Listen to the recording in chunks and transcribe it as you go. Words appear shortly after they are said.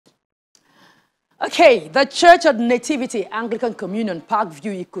Okay, the Church of Nativity Anglican Communion,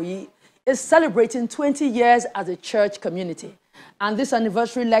 Parkview, Ikoyi, is celebrating 20 years as a church community. And this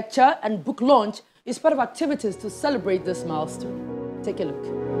anniversary lecture and book launch is part of activities to celebrate this milestone. Take a look.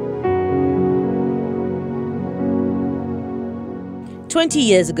 20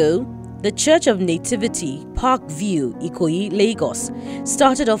 years ago, the Church of Nativity, Parkview, Ikoyi, Lagos,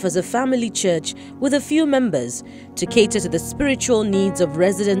 started off as a family church with a few members to cater to the spiritual needs of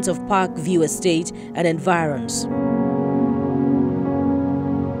residents of Parkview Estate and environs.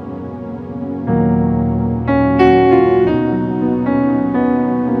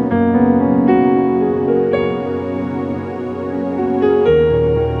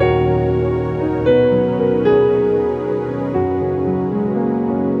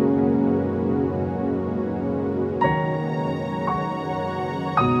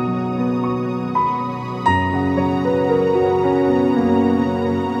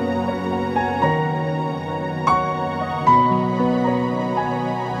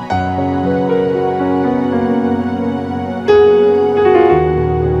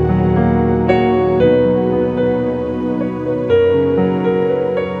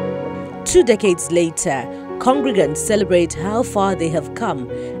 Two decades later, congregants celebrate how far they have come,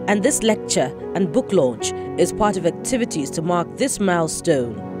 and this lecture and book launch is part of activities to mark this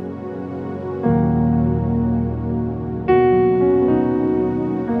milestone.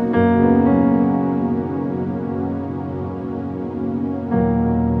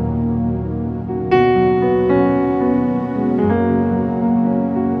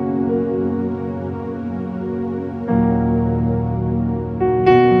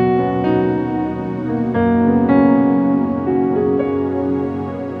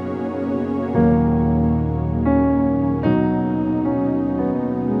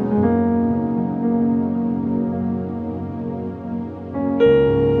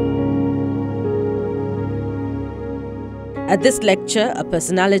 At this lecture, a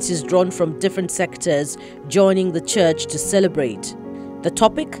personality is drawn from different sectors joining the church to celebrate. The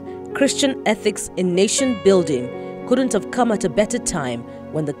topic, Christian ethics in nation building, couldn't have come at a better time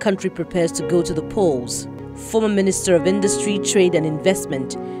when the country prepares to go to the polls. Former Minister of Industry, Trade and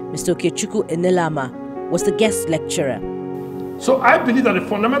Investment, Mr. Okechukwu Enelama, was the guest lecturer. So I believe that the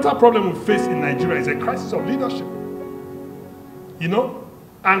fundamental problem we face in Nigeria is a crisis of leadership.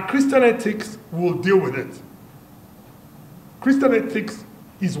 And Christian ethics will deal with it. Christian ethics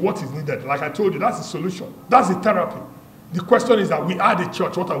is what is needed. Like I told you, that's the solution. That's the therapy. The question is that we are the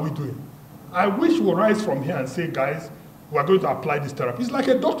church, what are we doing? I wish we would rise from here and say, guys, we are going to apply this therapy. It's like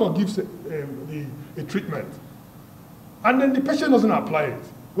a doctor gives a treatment, and then the patient doesn't apply it.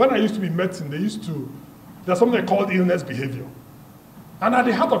 When I used to be in medicine, there's something called illness behavior. And at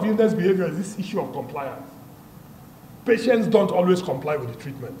the heart of illness behavior is this issue of compliance. Patients don't always comply with the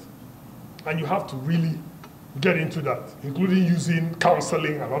treatment. And you have to really get into that, including using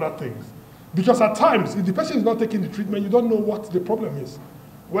counseling and other things. Because at times, if the patient is not taking the treatment, you don't know what the problem is.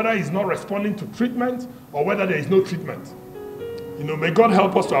 Whether he's not responding to treatment or whether there is no treatment. May God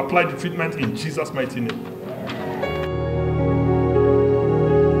help us to apply the treatment in Jesus' mighty name.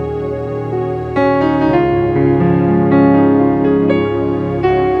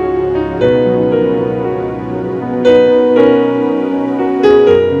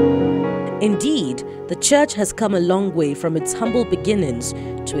 Indeed, the church has come a long way from its humble beginnings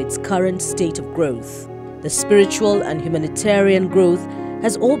to its current state of growth. The spiritual and humanitarian growth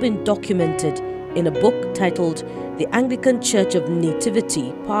has all been documented in a book titled The Anglican Church of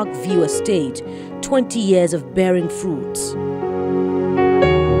Nativity, Parkview Estate, 20 Years of Bearing Fruits.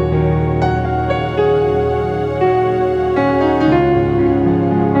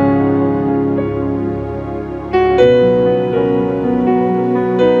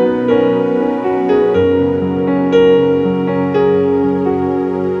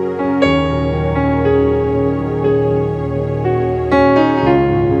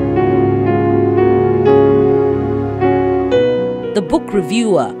 The book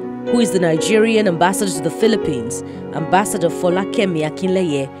reviewer, who is the Nigerian ambassador to the Philippines, Ambassador Folakemi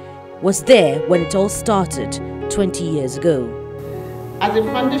Akinleye, was there when it all started 20 years ago. As a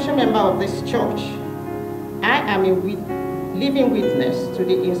foundation member of this church, I am a living witness to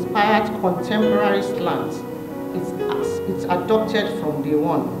the inspired contemporary slant it's adopted from day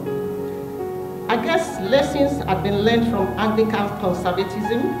one. I guess lessons have been learned from Anglican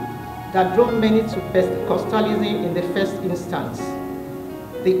conservatism that drove many to Pentecostalism in the first instance.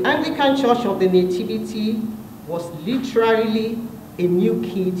 The Anglican Church of the Nativity was literally a new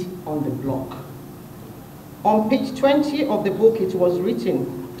kid on the block. On page 20 of the book, it was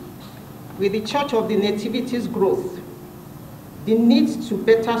written, with the Church of the Nativity's growth, the need to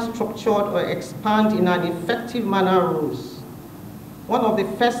better structure or expand in an effective manner rules. One of the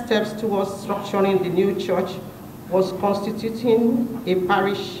first steps towards structuring the new church was constituting a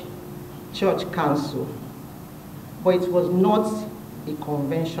parish church council, but it was not a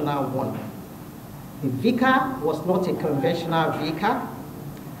conventional one. The vicar was not a conventional vicar,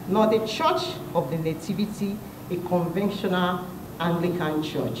 nor the Church of the Nativity a conventional Anglican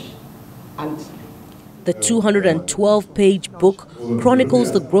church. And the 212-page book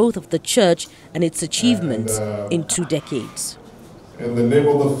chronicles the growth of the church and its achievements in 2 decades. In the name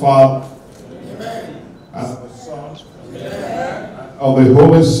of the Father, and of the Son, and of the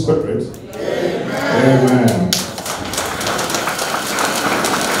Holy Spirit, Amen.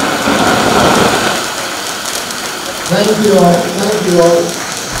 Thank you all. Thank you all.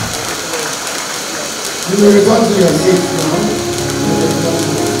 You may return to your seats now.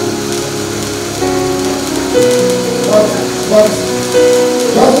 But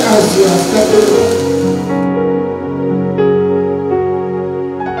just as you are stepping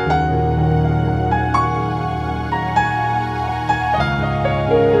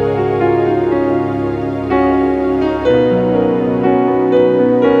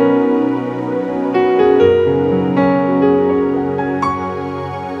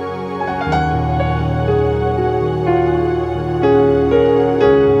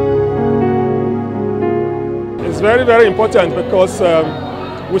Very, very important because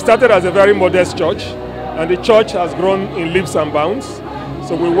we started as a very modest church and the church has grown in leaps and bounds.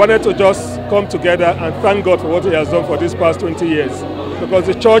 So we wanted to just come together and thank God for what He has done for these past 20 years because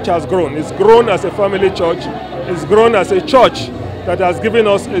the church has grown. It's grown as a family church. It's grown as a church that has given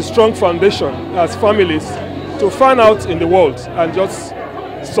us a strong foundation as families to fan out in the world and just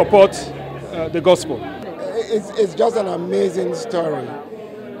support the gospel. It's just an amazing story.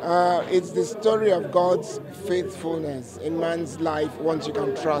 It's the story of God's faithfulness in man's life once you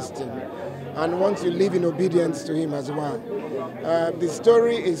can trust Him and once you live in obedience to Him as well. The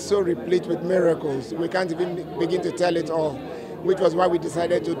story is so replete with miracles, we can't even begin to tell it all, which was why we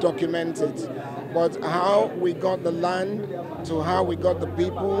decided to document it. But how we got the land, to how we got the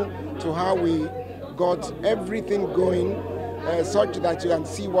people, to how we got everything going, such that you can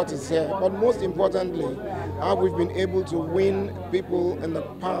see what is here. But most importantly, how we've been able to win people in the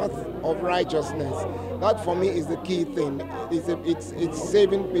path of righteousness. That for me is the key thing. It's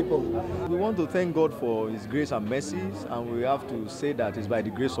saving people. We want to thank God for His grace and mercies, and we have to say that it's by the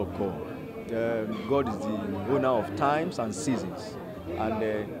grace of God. God is the owner of times and seasons, and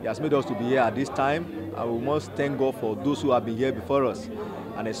He has made us to be here at this time, and we must thank God for those who have been here before us,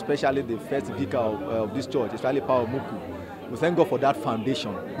 and especially the first vicar of this church, especially Pa Omuku. We thank God for that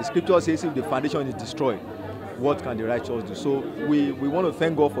foundation. The scripture says if the foundation is destroyed, what can the righteous do? So we want to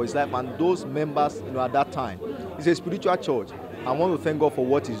thank God for His life and those members, at that time. It's a spiritual church. I want to thank God for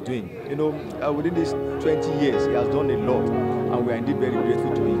what He's doing. Within these 20 years, He has done a lot, and we are indeed very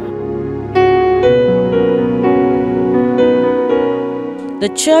grateful to Him. The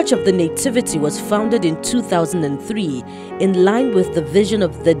Church of the Nativity was founded in 2003 in line with the vision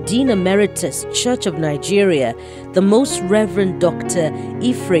of the Dean Emeritus Church of Nigeria, the Most Reverend Dr.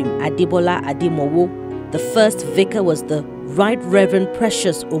 Ephraim Adebola Ademowo. The first vicar was the Right Reverend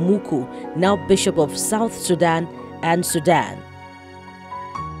Precious Omuku, now Bishop of South Sudan and Sudan.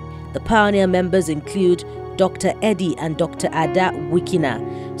 The pioneer members include Dr. Eddie and Dr. Ada Wikina,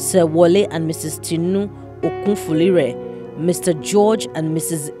 Sir Wole and Mrs. Tinu Okunfulire, Mr. George and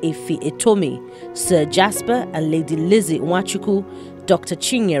Mrs. Efi Etomi, Sir Jasper and Lady Lizzie Nwachukwu, Dr.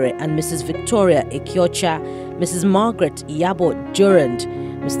 Chinyere and Mrs. Victoria Ekiocha, Mrs. Margaret Iyabo Durand,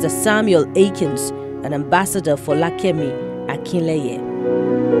 Mr. Samuel Akins, and Ambassador for Lakemi Akinleye.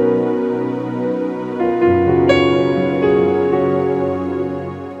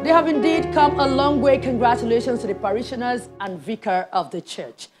 They have indeed come a long way. Congratulations to the parishioners and vicar of the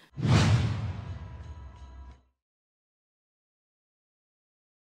church.